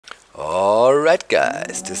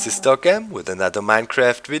guys, this is Docm with another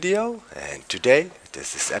Minecraft video, and today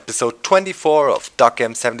this is episode 24 of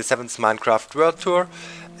Docm77's Minecraft World Tour.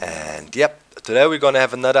 And yep, today we're gonna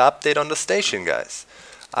have another update on the station, guys.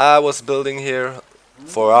 I was building here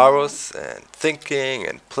for hours and thinking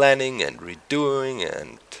and planning and redoing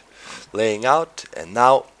and laying out, and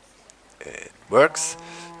now it works.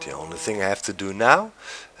 The only thing I have to do now,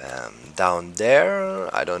 down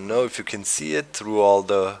there, I don't know if you can see it through all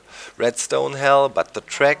the redstone hell, but the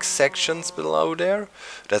track sections below there,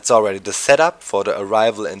 that's already the setup for the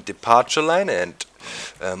arrival and departure line, and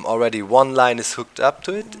already one line is hooked up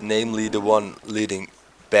to it, namely the one leading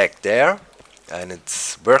back there, and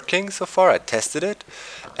it's working so far. I tested it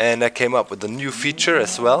and I came up with a new feature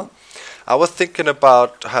as well. I was thinking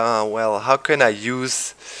about how can I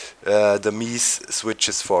use the MEES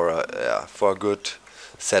switches for a good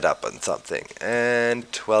setup and something, and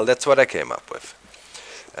well, that's what I came up with.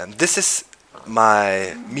 This is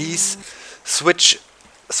my MEES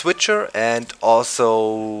switcher and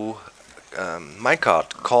also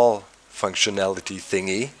minecart call functionality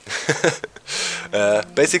thingy.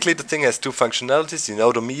 Basically the thing has two functionalities. You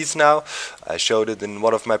know the MEES now. I showed it in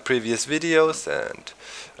one of my previous videos and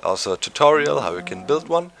also a tutorial how you can build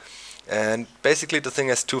one. And basically the thing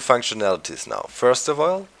has two functionalities now. First of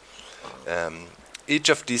all, each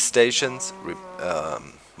of these stations,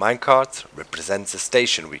 minecarts, represents a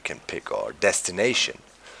station we can pick, or destination.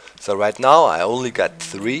 So right now I only got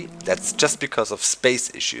 3. That's just because of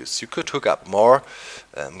space issues. You could hook up more,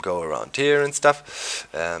 go around here and stuff.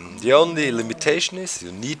 The only limitation is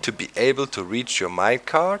you need to be able to reach your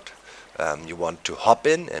minecart. You want to hop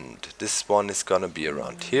in, and this one is gonna be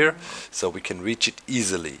around here, so we can reach it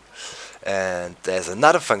easily. And there's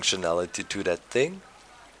another functionality to that thing.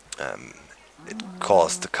 It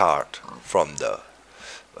calls the cart from the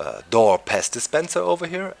door pest dispenser over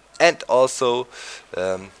here, and also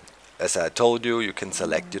as I told you, you can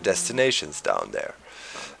select your destinations down there.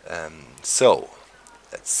 So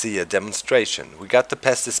let's see a demonstration. We got the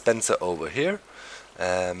pest dispenser over here.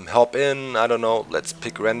 Hop in, I don't know, let's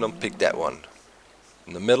pick random, pick that one.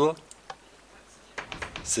 In the middle,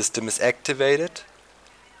 system is activated,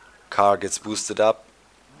 car gets boosted up,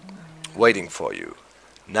 waiting for you.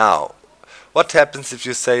 Now, what happens if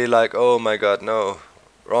you say like, oh my god, no,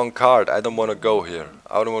 wrong card, I don't want to go here,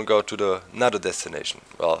 I don't want to go to another destination?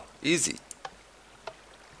 Well, easy.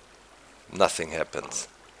 Nothing happens.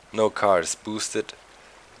 No car is boosted.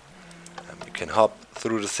 You can hop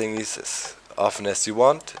through the thingies as often as you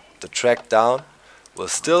want. The track down will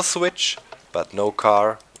still switch, but no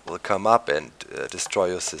car will come up and destroy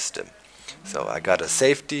your system. So I got a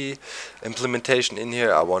safety implementation in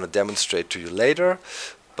here I want to demonstrate to you later,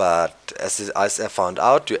 but as I found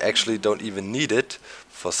out, you actually don't even need it.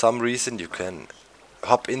 For some reason you can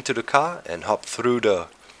hop into the car and hop through the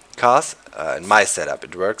cars. In my setup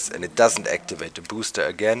it works, and it doesn't activate the booster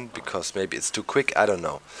again because maybe it's too quick, I don't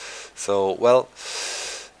know. So well,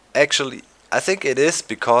 actually I think it is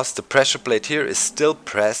because the pressure plate here is still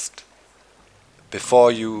pressed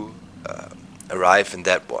before you arrive in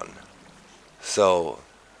that one. So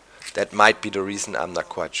that might be the reason, I'm not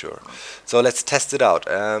quite sure. So let's test it out.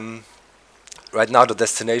 Right now the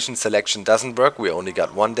destination selection doesn't work. We only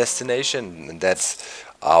got one destination, and that's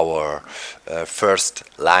our first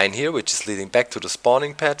line here, which is leading back to the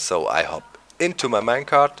spawning pad. So I hop into my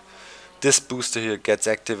minecart. This booster here gets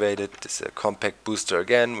activated. This is a compact booster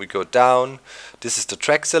again. We go down. This is the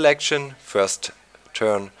track selection. First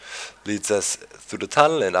turn leads us through the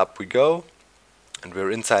tunnel, and up we go. And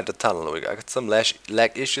we're inside the tunnel. We got some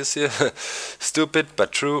lag issues here. Stupid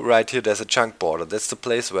but true. Right here there's a chunk border. That's the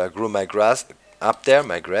place where I grew my grass. Up there,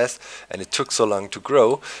 my grass, and it took so long to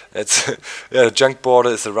grow. It's yeah, the junk border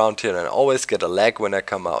is around here, and I always get a lag when I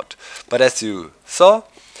come out. But as you saw,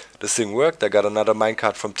 the thing worked. I got another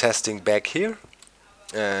minecart from testing back here,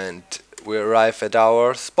 and we arrive at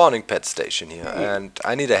our spawning pad station here. And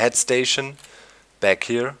I need a head station back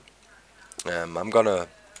here. I'm gonna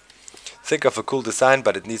think of a cool design,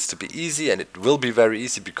 but it needs to be easy, and it will be very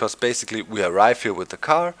easy because basically we arrive here with the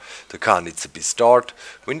car needs to be stored,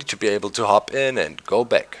 we need to be able to hop in and go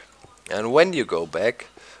back. And when you go back,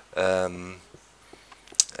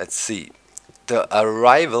 let's see, the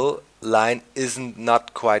arrival line isn't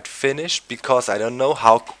not quite finished because I don't know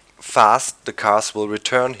how fast the cars will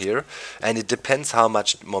return here, and it depends how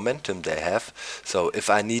much momentum they have. So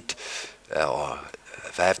if I need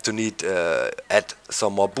if I have to add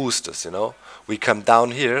some more boosters, you know, we come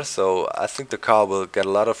down here. So I think the car will get a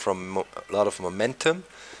lot of momentum.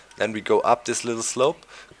 Then we go up this little slope,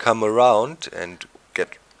 come around, and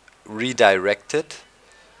get redirected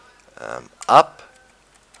up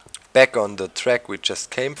back on the track we just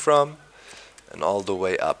came from and all the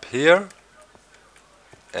way up here,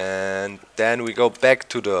 and then we go back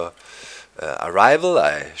to the arrival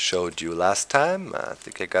I showed you last time. I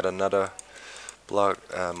think I got another block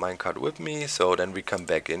minecart with me, so then we come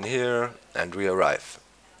back in here and we arrive,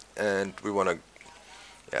 and we want to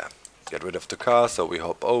get rid of the car, so we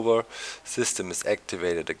hop over. System is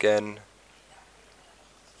activated again.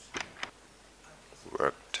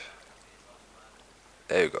 Worked.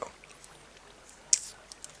 There you go.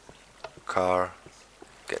 Car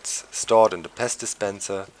gets stored in the pest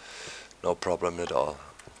dispenser, no problem at all.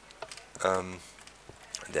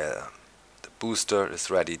 The booster is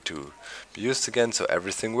ready to be used again, so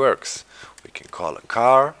everything works. We can call a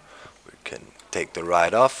car, we can take the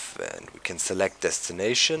ride off, and we can select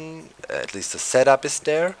destination. At least the setup is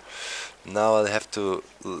there. Now I'll have to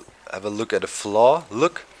have a look at a flaw.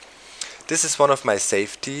 Look, this is one of my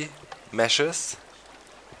safety measures,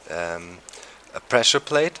 a pressure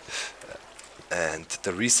plate, and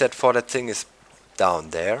the reset for that thing is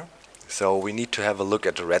down there. So we need to have a look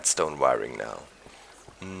at the redstone wiring now.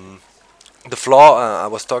 The flaw I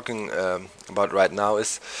was talking about right now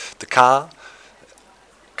is the car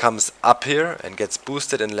comes up here and gets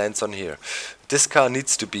boosted and lands on here. This car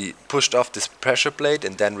needs to be pushed off this pressure plate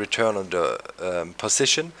and then return on the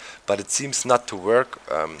position, but it seems not to work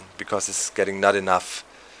because it's getting not enough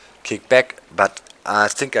kickback. But I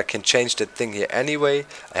think I can change that thing here anyway.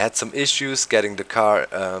 I had some issues getting the car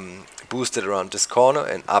boosted around this corner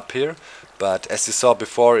and up here, but as you saw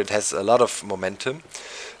before, it has a lot of momentum.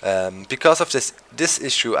 Because of this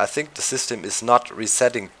issue, I think the system is not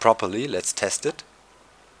resetting properly. Let's test it.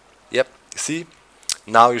 Yep, see?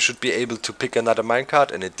 Now you should be able to pick another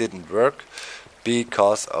minecart, and it didn't work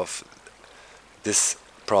because of this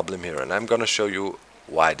problem here. And I'm gonna show you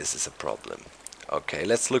why this is a problem. Okay,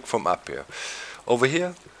 let's look from up here. Over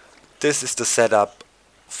here, this is the setup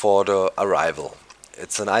for the arrival.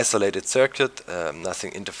 It's an isolated circuit,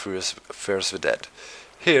 nothing interferes with that.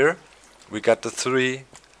 Here, we got the 3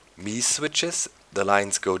 MEES switches. The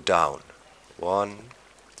lines go down. 1,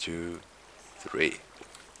 2, 3.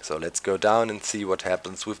 So let's go down and see what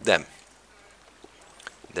happens with them.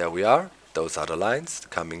 There we are. Those are the lines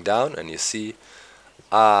coming down, and you see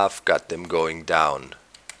I've got them going down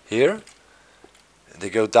here. They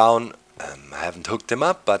go down. I haven't hooked them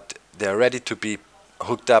up, but they're ready to be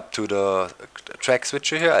hooked up to the track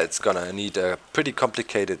switcher here. It's gonna need a pretty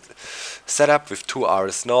complicated setup with 2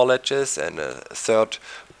 RS knowledges, and the third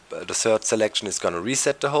selection is gonna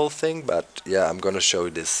reset the whole thing. But yeah, I'm gonna show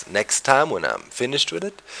you this next time when I'm finished with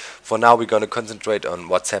it. For now, we're gonna concentrate on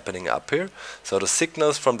what's happening up here. So the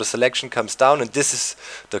signals from the selection comes down, and this is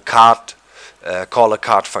the card call a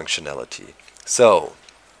card functionality. So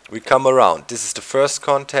we come around. This is the first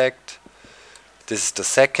contact. This is the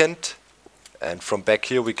second. And from back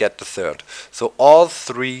here we get the third. So all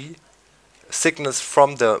 3 signals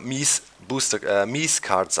from the MEES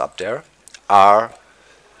cards up there are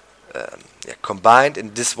combined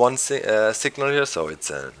in this one signal here. So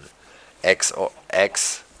it's an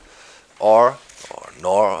XOR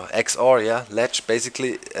latch.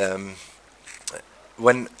 Basically,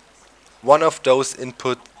 when one of those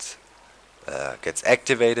inputs gets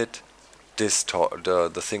activated,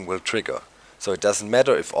 the thing will trigger. So it doesn't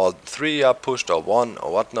matter if all 3 are pushed or 1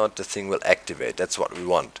 or whatnot, the thing will activate. That's what we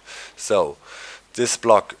want. So this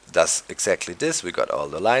block does exactly this. We got all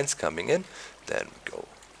the lines coming in. Then we go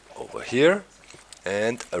over here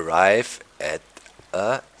and arrive at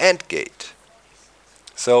a AND gate.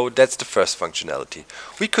 So that's the first functionality.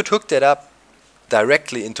 We could hook that up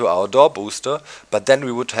directly into our door booster, but then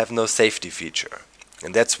we would have no safety feature.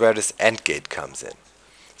 And that's where this AND gate comes in.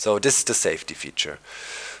 So this is the safety feature.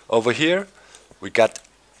 Over here, we got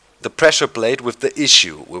the pressure plate with the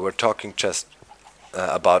issue we were talking just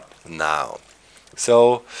about now.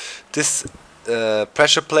 So this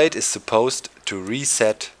pressure plate is supposed to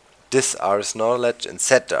reset this RS knowledge and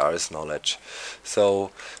set the RS knowledge. So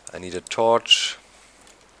I need a torch.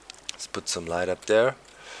 Let's put some light up there.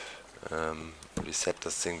 Reset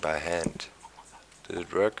this thing by hand. Did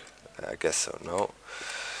it work? I guess so. No.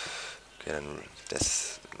 Okay, then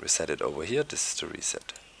let's reset it over here. This is the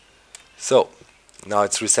reset. So now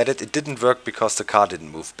it's resetted. It didn't work because the car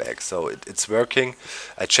didn't move back. So it's working.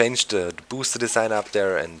 I changed the booster design up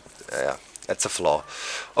there, and that's a flaw.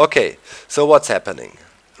 Okay, so what's happening?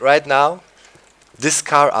 Right now, this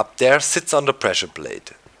car up there sits on the pressure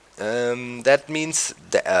plate. That means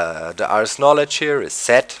the RS knowledge here is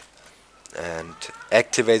set and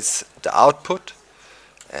activates the output.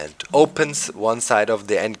 and opens one side of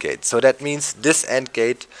the AND gate. So that means this AND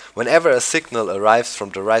gate, whenever a signal arrives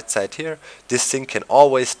from the right side here, this thing can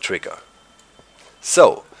always trigger.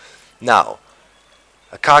 So now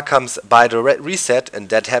a car comes by the reset, and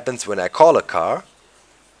that happens when I call a car.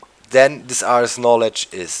 Then this RS knowledge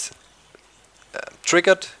is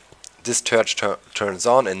triggered, this torch turns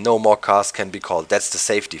on, and no more cars can be called. That's the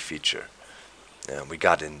safety feature we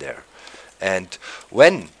got in there. And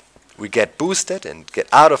when we get boosted and get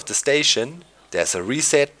out of the station, there's a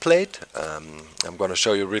reset plate. I'm going to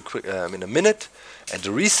show you real quick in a minute. And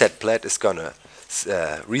the reset plate is going to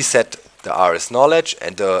reset the RS knowledge,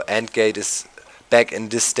 and the AND gate is back in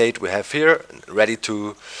this state we have here, ready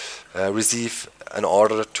to receive an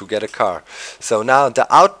order to get a car. So now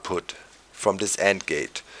the output from this AND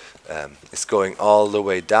gate is going all the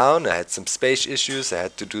way down. I had some space issues. I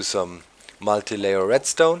had to do some multi-layer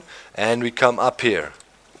redstone, and we come up here.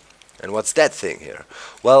 And what's that thing here?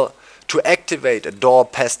 Well, to activate a door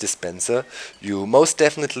pass dispenser, you most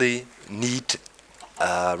definitely need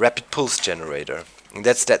a rapid pulse generator. And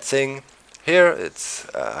that's that thing here. It's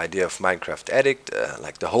idea of Minecraft Addict,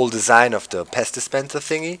 like the whole design of the pass dispenser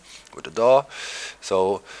thingy with the door.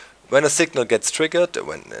 So when a signal gets triggered,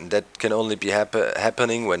 and that can only be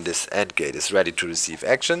happening when this AND gate is ready to receive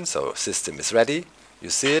action. So system is ready. You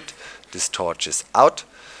see it. This torch is out.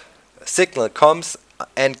 A signal comes.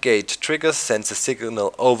 AND gate triggers, sends a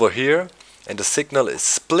signal over here, and the signal is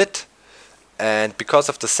split. And because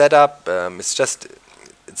of the setup,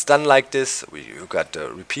 it's done like this. You got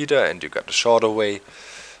the repeater and you got the shorter way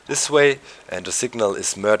this way, and the signal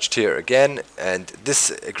is merged here again, and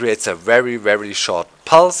this creates a very short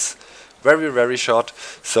pulse, very short.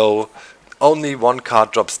 So only one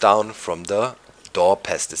card drops down from the door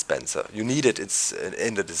pass dispenser. You need it. It's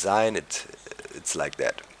in the design. It's like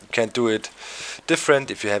that. Can't do it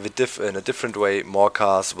different. If you have it in a different way, more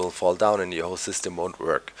cars will fall down and your whole system won't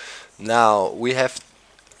work. Now we have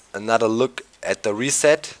another look at the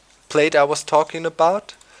reset plate I was talking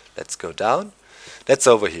about. Let's go down. That's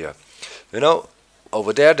over here. You know,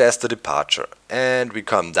 over there's the departure, and we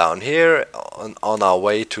come down here on our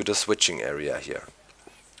way to the switching area here.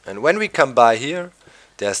 And when we come by here,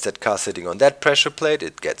 there's that car sitting on that pressure plate.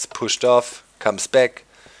 It gets pushed off, comes back,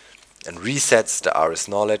 and resets the RS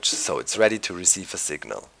knowledge, so it's ready to receive a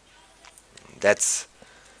signal. That's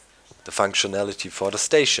the functionality for the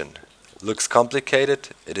station. Looks complicated,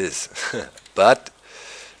 it is. But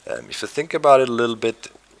if you think about it a little bit,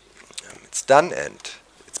 it's done, and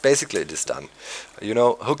it's basically it is done. You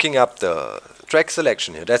know, hooking up the track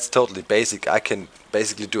selection here, that's totally basic. I can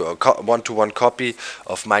basically do a one-to-one copy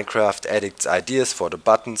of Minecraft Addict's ideas for the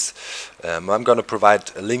buttons. I'm going to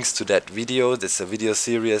provide links to that video. This is a video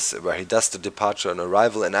series where he does the departure and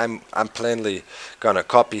arrival, and I'm plainly going to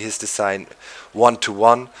copy his design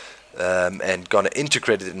one-to-one and going to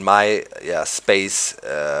integrate it in my space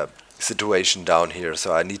situation down here.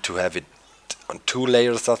 So I need to have it on 2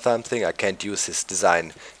 layers or something. I can't use his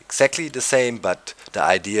design exactly the same, but the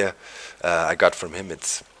idea I got from him,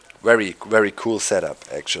 it's very cool setup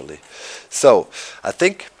actually. So I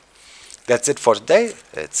think that's it for today.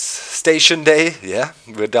 It's station day. Yeah,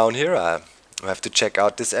 we're down here. I have to check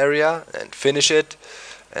out this area and finish it,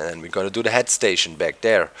 and then we're gonna do the head station back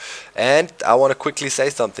there. And I want to quickly say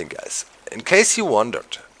something, guys. In case you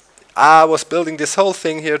wondered, I was building this whole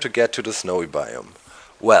thing here to get to the snowy biome.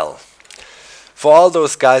 Well, for all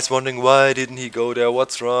those guys wondering why didn't he go there,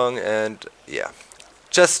 what's wrong, and yeah,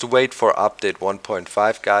 just wait for update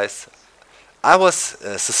 1.5, guys. I was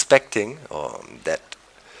suspecting that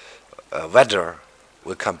weather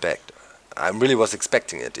will come back. I really was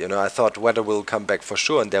expecting it. You know, I thought weather will come back for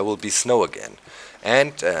sure and there will be snow again.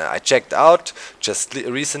 And I checked out just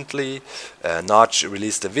recently. Notch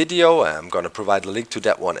released a video. I'm going to provide a link to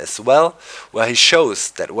that one as well, where he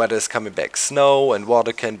shows that weather is coming back. Snow and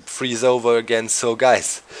water can freeze over again. So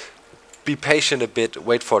guys, be patient a bit,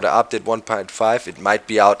 wait for the update 1.5. It might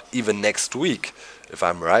be out even next week, if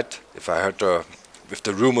I'm right, if I heard if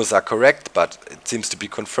the rumors are correct, but it seems to be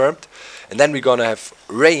confirmed. And then we're gonna have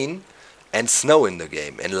rain and snow in the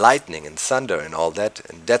game, and lightning and thunder and all that,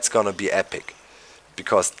 and that's gonna be epic.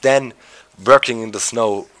 Because then working in the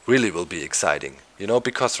snow really will be exciting, you know,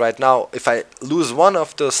 because right now if I lose one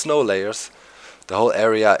of the snow layers, the whole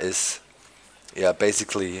area is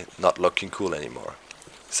basically not looking cool anymore.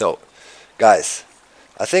 So guys,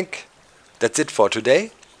 I think that's it for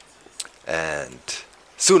today, and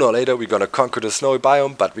sooner or later we're gonna conquer the snowy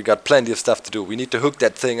biome, but we got plenty of stuff to do. We need to hook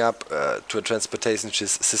that thing up to a transportation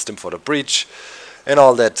system for the breach and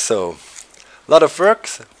all that, so a lot of work.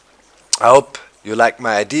 I hope you like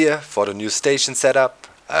my idea for the new station setup.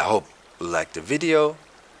 I hope you like the video.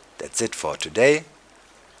 That's it for today.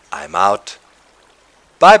 I'm out.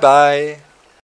 Bye bye.